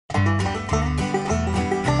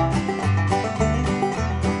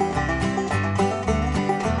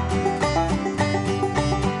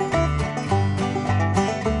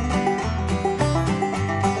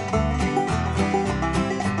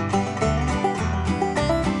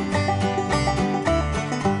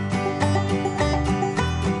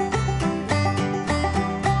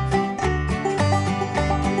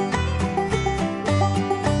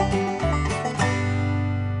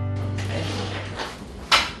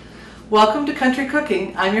Welcome to Country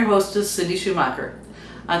Cooking. I'm your hostess, Cindy Schumacher.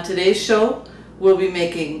 On today's show, we'll be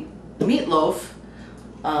making meatloaf,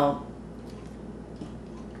 raw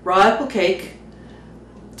apple cake,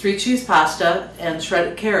 3-cheese pasta, and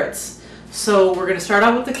shredded carrots. So we're going to start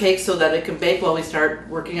out with the cake so that it can bake while we start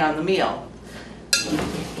working on the meal.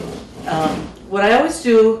 What I always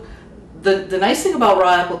do, the nice thing about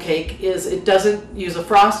raw apple cake is it doesn't use a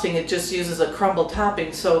frosting, it just uses a crumble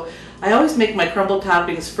topping. So I always make my crumble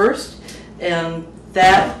toppings first, and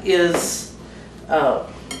that is a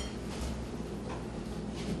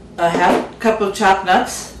half cup of chopped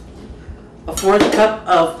nuts, a 1/4 cup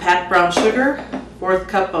of packed brown sugar, 1/4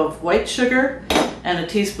 cup of white sugar, and a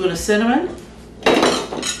teaspoon of cinnamon.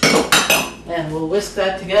 And we'll whisk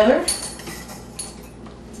that together.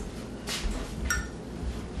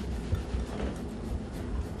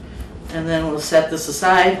 And then we'll set this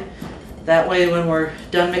aside. That way when we're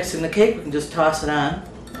done mixing the cake, we can just toss it on.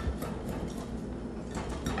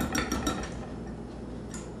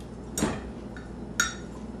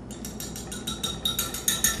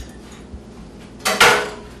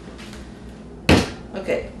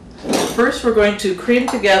 Okay, first we're going to cream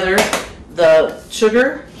together the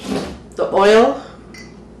sugar, the oil,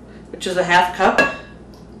 which is a 1/2 cup,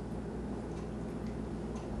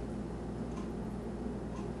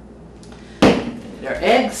 our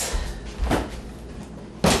eggs,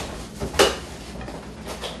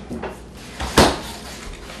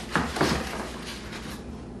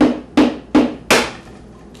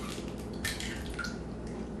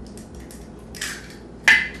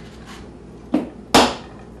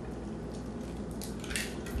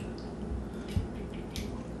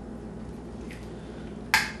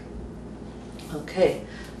 okay,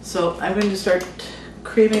 so I'm going to start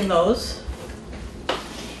creaming those.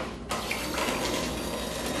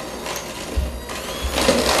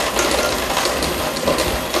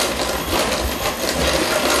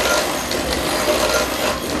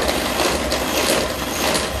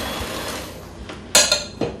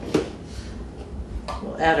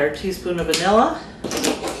 We'll add our teaspoon of vanilla.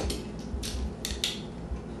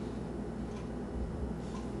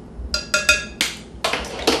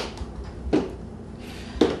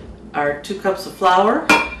 Our 2 cups of flour,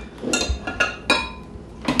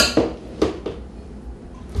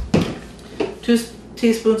 2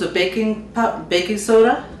 teaspoons of baking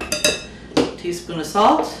soda, teaspoon of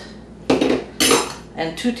salt,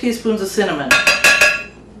 and 2 teaspoons of cinnamon.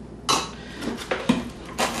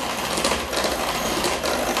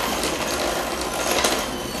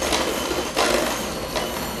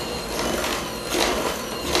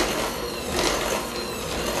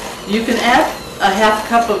 You can add a 1/2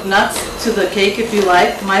 cup of nuts to the cake if you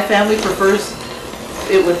like. My family prefers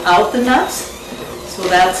it without the nuts, so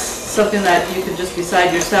that's something that you can just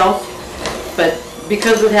decide yourself. But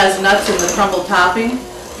because it has nuts in the crumble topping,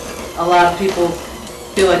 a lot of people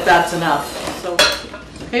feel like that's enough. So,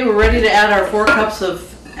 okay, we're ready to add our 4 cups of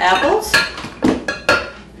apples.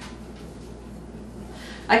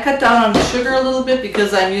 I cut down on the sugar a little bit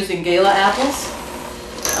because I'm using Gala apples,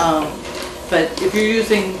 but if you're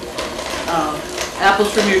using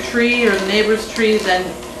apples from your tree or the neighbor's tree, then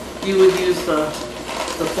you would use the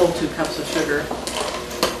full 2 cups of sugar.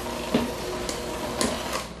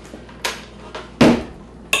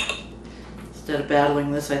 Instead of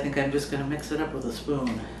battling this, I think I'm just going to mix it up with a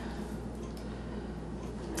spoon,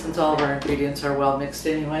 since all of our ingredients are well mixed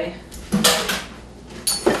anyway.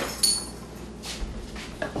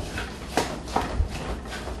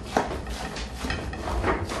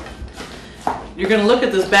 You're going to look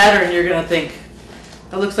at this batter and you're going to think,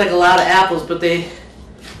 that looks like a lot of apples, but they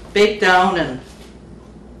bake down and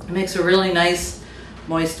it makes a really nice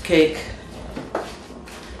moist cake.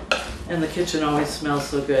 And the kitchen always smells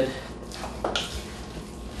so good.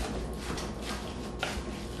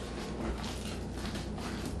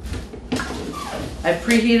 I've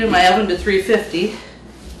preheated my oven to 350.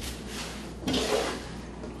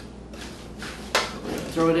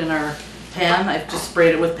 Throw it in our pan. I've just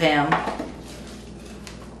sprayed it with Pam.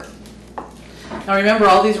 Now remember,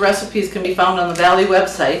 all these recipes can be found on the Valley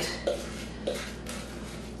website.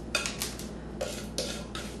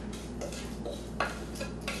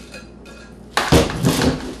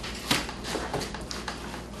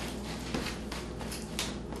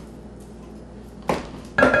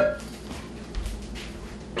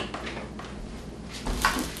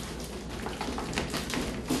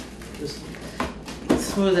 Just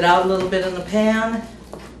smooth it out a little bit in the pan.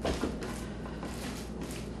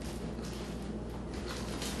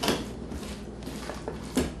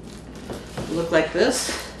 Look like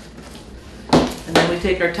this, and then we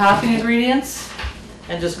take our topping ingredients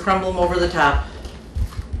and just crumble them over the top.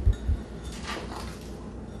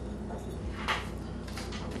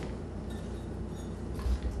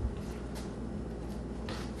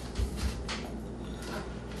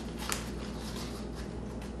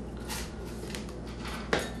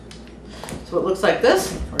 So it looks like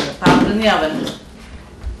this. We're going to pop it in the oven.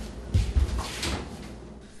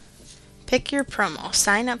 Pick your promo,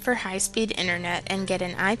 sign up for high-speed internet, and get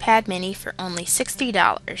an iPad mini for only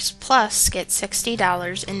 $60, plus get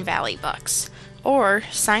 $60 in Valley Bucks. Or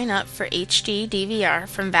sign up for HD DVR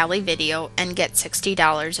from Valley Video and get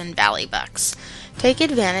 $60 in Valley Bucks. Take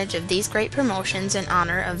advantage of these great promotions in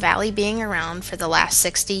honor of Valley being around for the last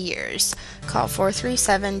 60 years. Call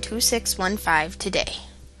 437-2615 today.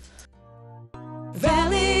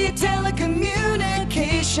 Valley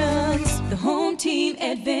Telecommunications, the home team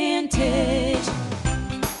advantage.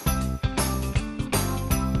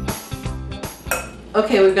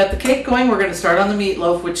 Okay, we've got the cake going. We're going to start on the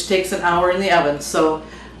meatloaf, which takes an hour in the oven. So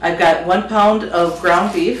I've got 1 pound of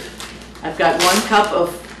ground beef. I've got 1 cup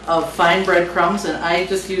of fine breadcrumbs, and I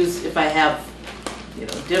just use, if I have, you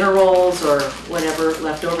know, dinner rolls or whatever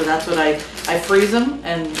left over, that's what I freeze them,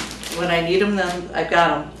 and when I need them, then I've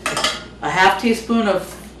got them. A half teaspoon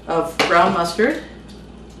of brown mustard.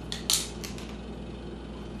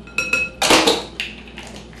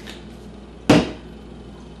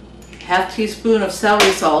 Half teaspoon of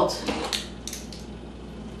celery salt.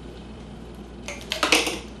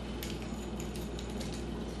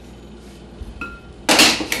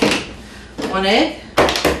 1 egg.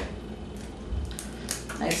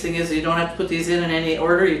 Nice thing is you don't have to put these in any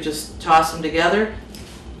order, you just toss them together.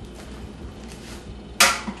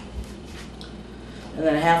 And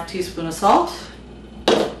then a half teaspoon of salt.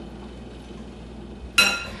 We're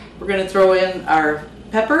going to throw in our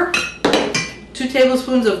pepper, 2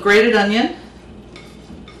 tablespoons of grated onion,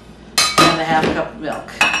 and a half cup of milk.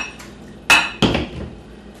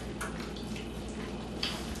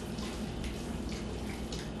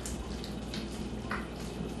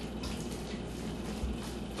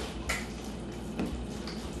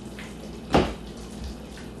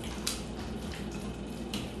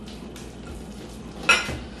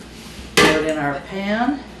 Put it in our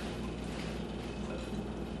pan.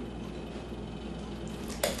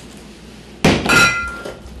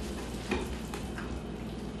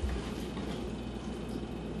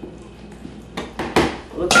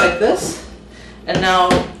 Looks like this. And now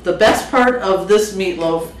the best part of this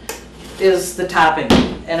meatloaf is the topping.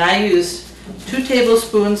 And I use 2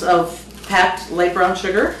 tablespoons of packed light brown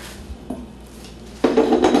sugar.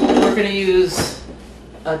 We're going to use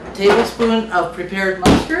a tablespoon of prepared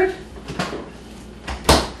mustard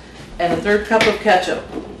and a 1/3 cup of ketchup.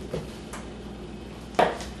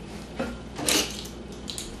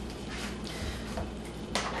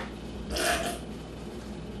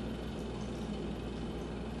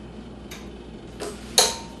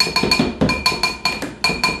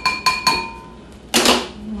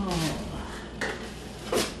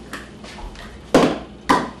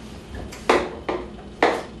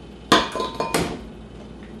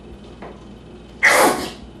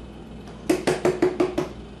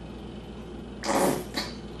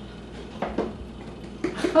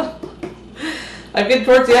 I'm getting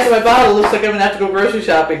towards the end of my bottle. It looks like I'm going to have to go grocery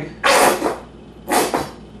shopping.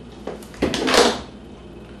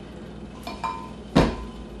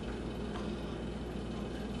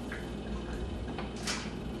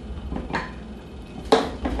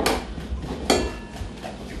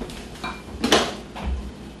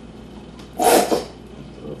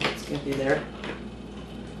 It's skimpy there.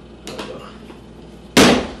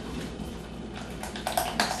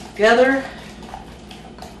 Mix together.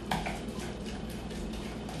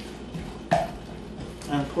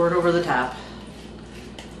 And pour it over the top.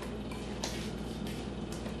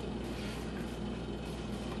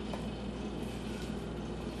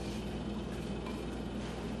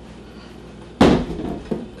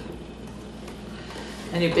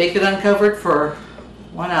 And you bake it uncovered for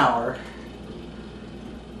 1 hour.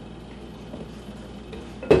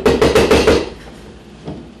 So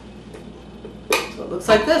it looks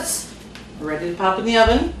like this. We're ready to pop in the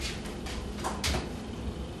oven.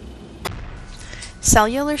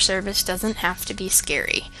 Cellular service doesn't have to be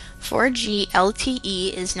scary. 4G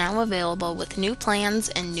LTE is now available with new plans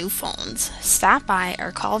and new phones. Stop by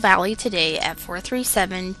or call Valley today at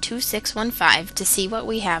 437-2615 to see what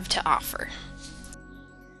we have to offer.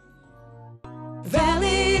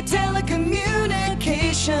 Valley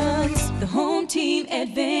Telecommunications, the home team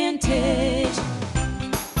advantage.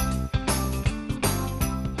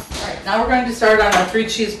 Alright, now we're going to start on our 3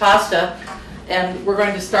 cheese pasta, and we're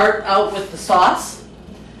going to start out with the sauce.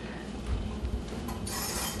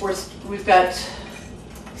 We've got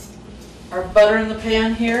our butter in the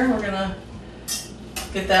pan here. We're going to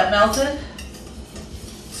get that melted.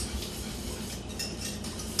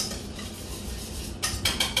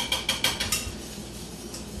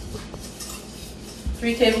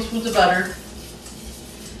 3 tablespoons of butter.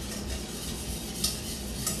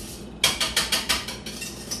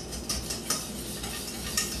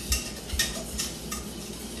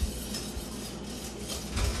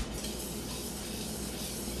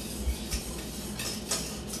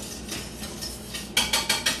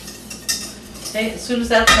 Okay, as soon as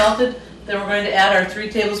that's melted, then we're going to add our 3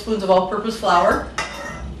 tablespoons of all-purpose flour,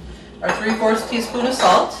 our 3/4 teaspoon of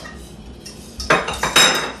salt,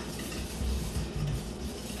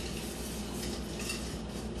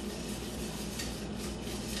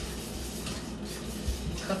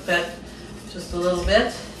 cook that just a little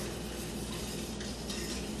bit.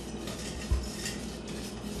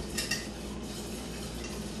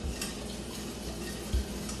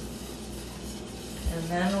 And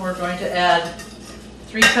then we're going to add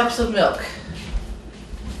 3 cups of milk.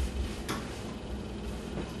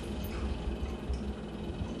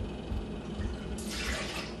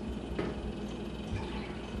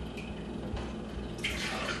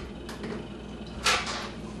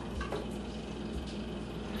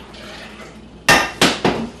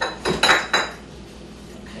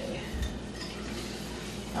 Okay.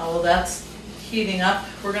 Now while that's heating up,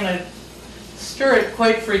 we're going to stir it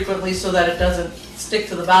quite frequently so that it doesn't stick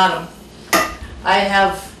to the bottom. I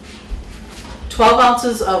have 12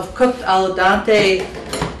 ounces of cooked al dente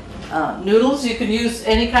noodles. You can use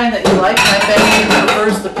any kind that you like. My family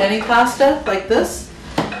prefers the penny pasta like this.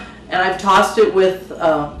 And I've tossed it with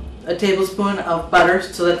a tablespoon of butter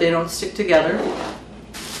so that they don't stick together.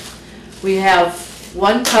 We have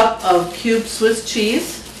 1 cup of cubed Swiss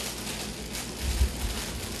cheese,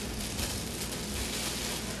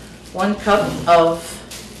 1 cup of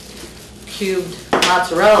cubed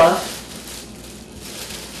mozzarella,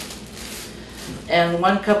 and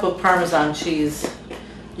 1 cup of Parmesan cheese.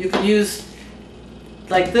 You can use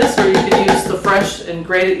like this, or you can use the fresh and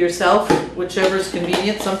grate it yourself, whichever is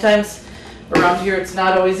convenient. Sometimes around here it's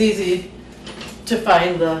not always easy to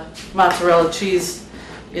find the mozzarella cheese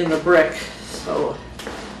in the brick. So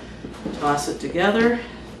toss it together.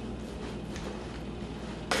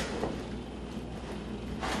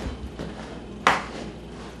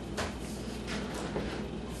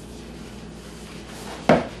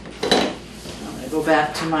 Go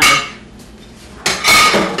back to my,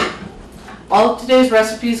 all of today's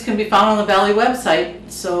recipes can be found on the Valley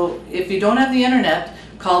website, so if you don't have the internet,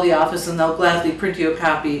 call the office and they'll gladly print you a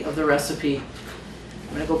copy of the recipe. I'm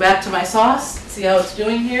going to go back to my sauce, see how it's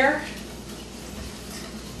doing here.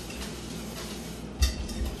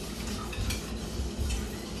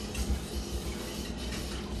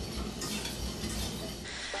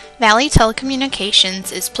 Valley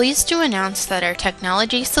Telecommunications is pleased to announce that our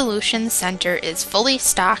Technology Solutions Center is fully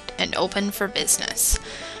stocked and open for business.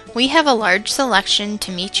 We have a large selection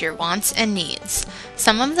to meet your wants and needs.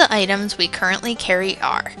 Some of the items we currently carry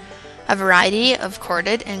are a variety of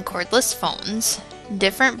corded and cordless phones,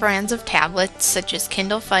 different brands of tablets such as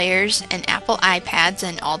Kindle Fires and Apple iPads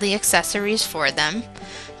and all the accessories for them,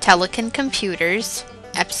 Cookin computers,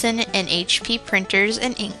 Epson and HP printers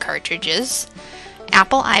and ink cartridges,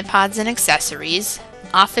 Apple iPods and accessories,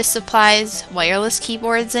 office supplies, wireless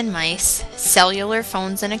keyboards and mice, cellular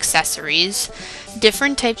phones and accessories,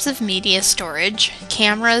 different types of media storage,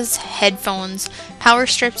 cameras, headphones, power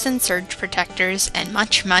strips and surge protectors, and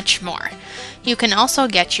much, much more. You can also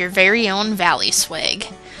get your very own Valley swag.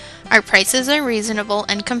 Our prices are reasonable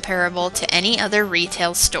and comparable to any other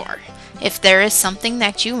retail store. If there is something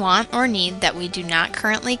that you want or need that we do not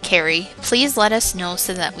currently carry, please let us know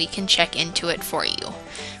so that we can check into it for you.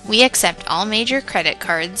 We accept all major credit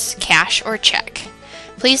cards, cash or check.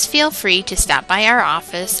 Please feel free to stop by our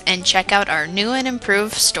office and check out our new and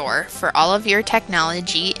improved store for all of your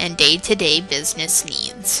technology and day-to-day business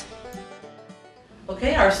needs.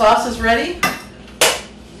 Okay, our sauce is ready,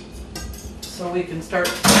 so we can start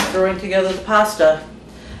throwing together the pasta.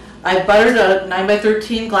 I've buttered a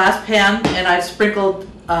 9x13 glass pan and I've sprinkled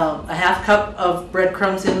a 1/2 cup of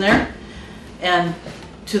breadcrumbs in there. And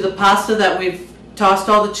to the pasta that we've tossed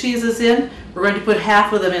all the cheeses in, we're going to put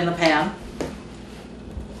 1/2 of them in the pan.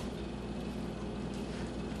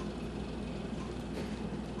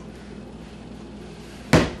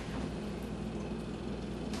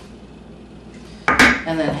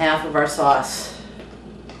 And then 1/2 of our sauce.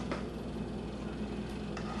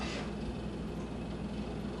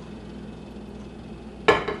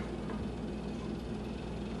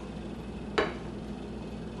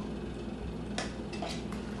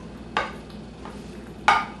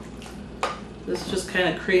 This just kind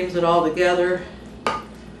of creams it all together.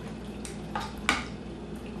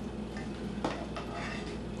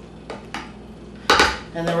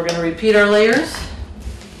 And then we're going to repeat our layers.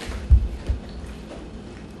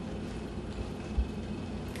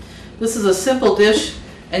 This is a simple dish,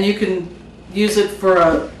 and you can use it for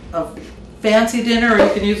a fancy dinner, or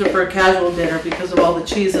you can use it for a casual dinner because of all the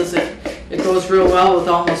cheeses. It goes real well with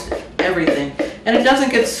almost everything. And it doesn't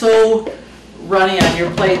get so runny on your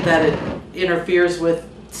plate that it interferes with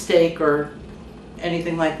steak or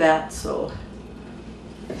anything like that. So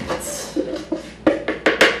it's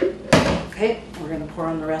okay. We're going to pour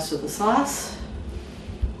on the rest of the sauce.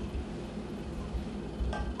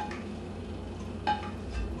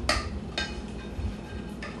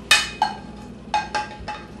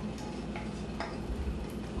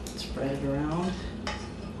 Spread it around.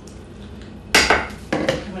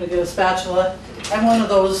 I'm going to get a spatula. I'm one of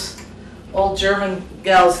those old German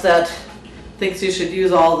gals that thinks you should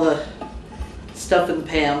use all the stuff in the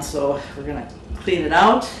pan, so we're going to clean it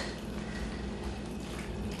out.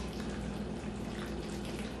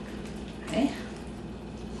 Okay.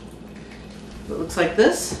 It looks like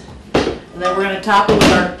this. And then we're going to top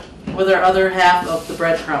it with our other half of the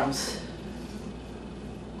breadcrumbs.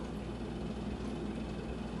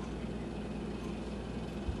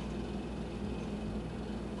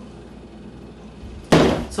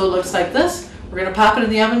 So it looks like this. We're going to pop it in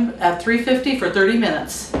the oven at 350 for 30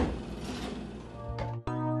 minutes.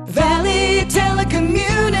 Valley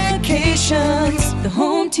Telecommunications, the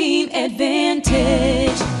home team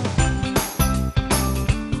advantage.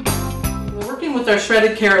 We're working with our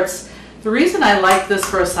shredded carrots. The reason I like this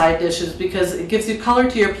for a side dish is because it gives you color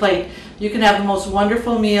to your plate. You can have the most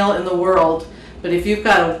wonderful meal in the world, but if you've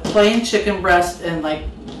got a plain chicken breast and like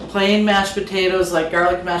plain mashed potatoes, like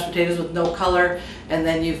garlic mashed potatoes with no color, and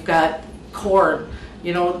then you've got corn,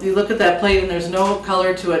 you know, you look at that plate and there's no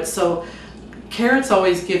color to it. So carrots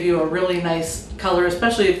always give you a really nice color,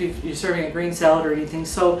 especially if you're serving a green salad or anything.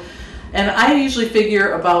 So, and I usually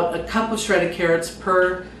figure about a cup of shredded carrots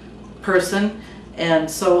per person, and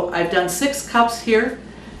so I've done 6 cups here,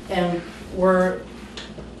 and we're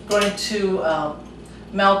going to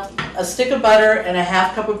melt a stick of butter and a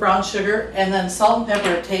half cup of brown sugar, and then salt and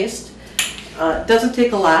pepper to taste. It doesn't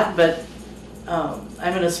take a lot, but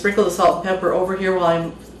I'm going to sprinkle the salt and pepper over here while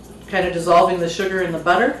I'm kind of dissolving the sugar in the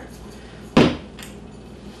butter.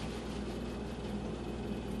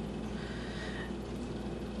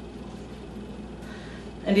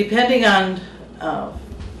 And depending on how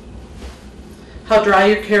dry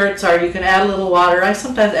your carrots are, you can add a little water. I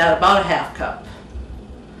sometimes add about a half cup.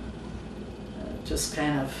 Just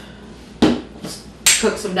kind of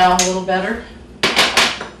cooks them down a little better.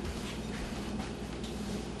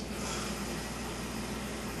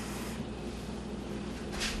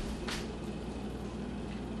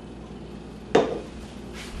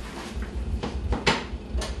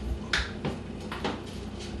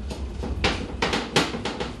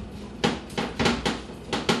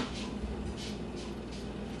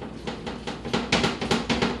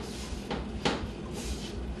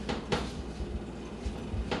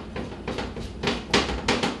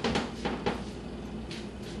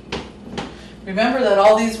 Remember that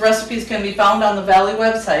all these recipes can be found on the Valley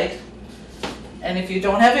website, and if you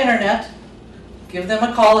don't have internet, give them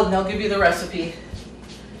a call and they'll give you the recipe.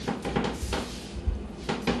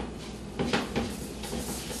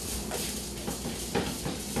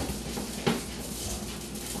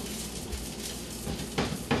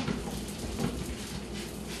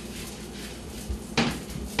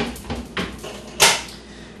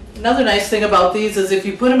 Another nice thing about these is if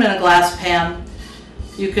you put them in a glass pan,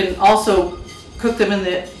 you can also cook them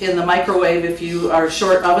in the microwave if you are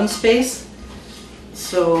short oven space.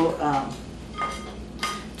 So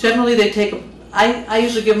generally they take, I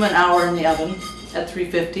usually give them an hour in the oven at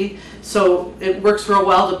 350. So it works real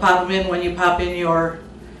well to pop them in when you pop in your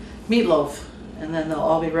meatloaf, and then they'll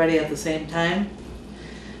all be ready at the same time.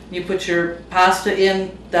 You put your pasta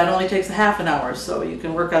in, that only takes a half an hour, so you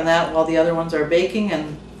can work on that while the other ones are baking,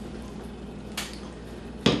 and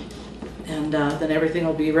then everything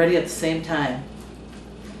will be ready at the same time.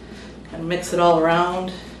 Kind of mix it all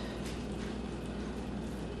around.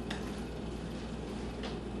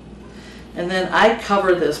 And then I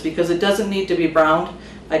cover this because it doesn't need to be browned.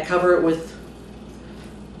 I cover it with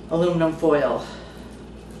aluminum foil.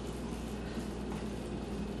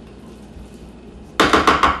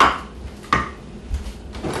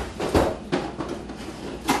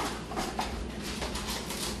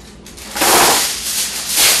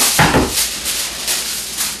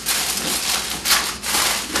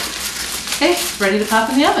 Okay, ready to pop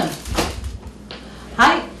in the oven.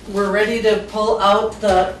 Hi, we're ready to pull out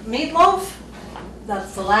the meatloaf.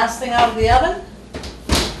 That's the last thing out of the oven.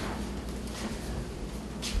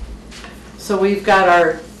 So we've got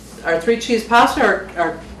our 3 cheese pasta,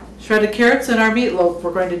 our shredded carrots, and our meatloaf.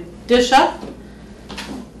 We're going to dish up.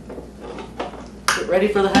 ready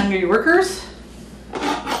for the hungry workers.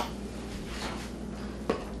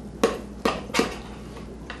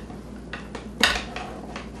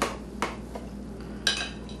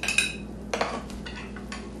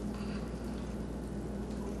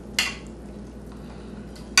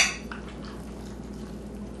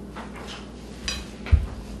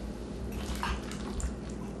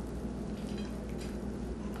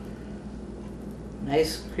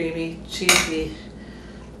 Nice creamy, cheesy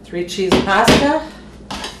 3-cheese pasta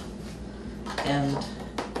and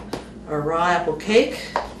our raw apple cake.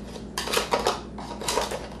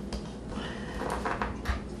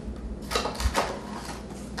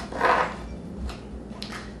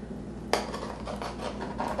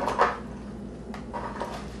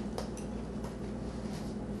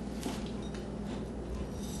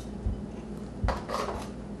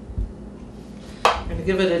 I'm going to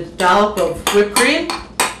give it a dollop of whipped cream.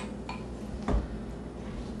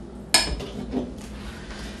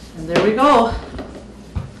 And there we go.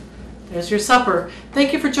 There's your supper.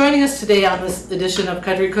 Thank you for joining us today on this edition of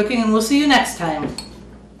Country Cooking, and we'll see you next time.